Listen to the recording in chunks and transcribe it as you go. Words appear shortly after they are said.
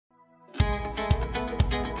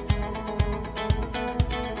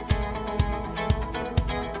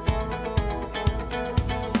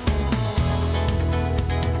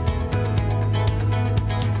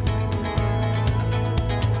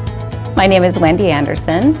My name is Wendy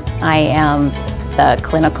Anderson. I am the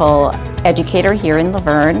clinical educator here in La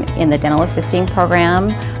Verne in the Dental Assisting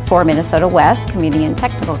Program for Minnesota West Community and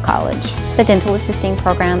Technical College. The Dental Assisting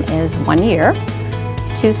Program is 1 year,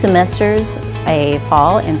 2 semesters, a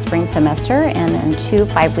fall and spring semester, and then 2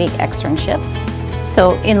 5-week externships.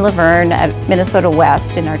 So in La Verne at Minnesota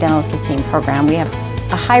West in our Dental Assisting Program, we have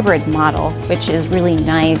a hybrid model, which is really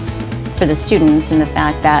nice for the students in the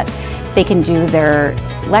fact that they can do their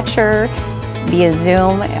lecture via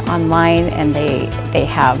Zoom online, and they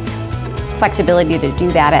have flexibility to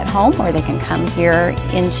do that at home, or they can come here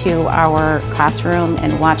into our classroom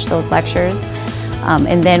and watch those lectures.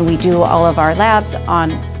 And then we do all of our labs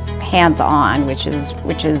on hands-on, which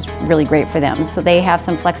is really great for them. So they have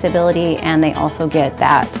some flexibility, and they also get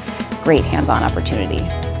that great hands-on opportunity.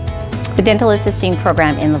 The Dental Assisting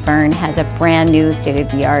Program in La Verne has a brand new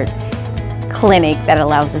state-of-the-art clinic that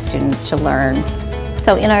allows the students to learn.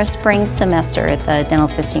 So in our spring semester at the Dental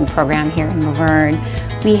Assisting Program here in La Verne,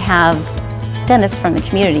 we have dentists from the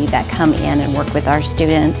community that come in and work with our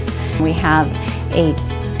students. We have a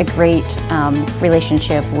great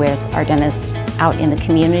relationship with our dentists out in the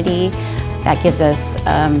community that gives us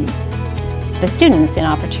the students an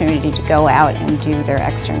opportunity to go out and do their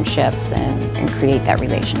externships and create that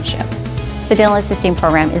relationship. The Dental Assisting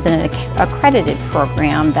Program is an accredited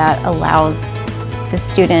program that allows the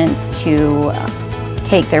students to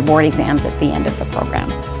take their board exams at the end of the program.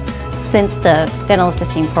 Since the Dental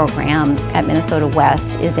Assisting Program at Minnesota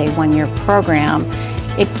West is a 1-year program,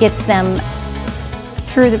 it gets them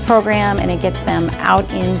through the program and it gets them out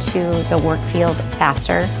into the work field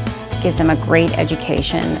faster. It gives them a great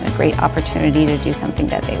education, a great opportunity to do something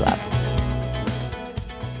that they love.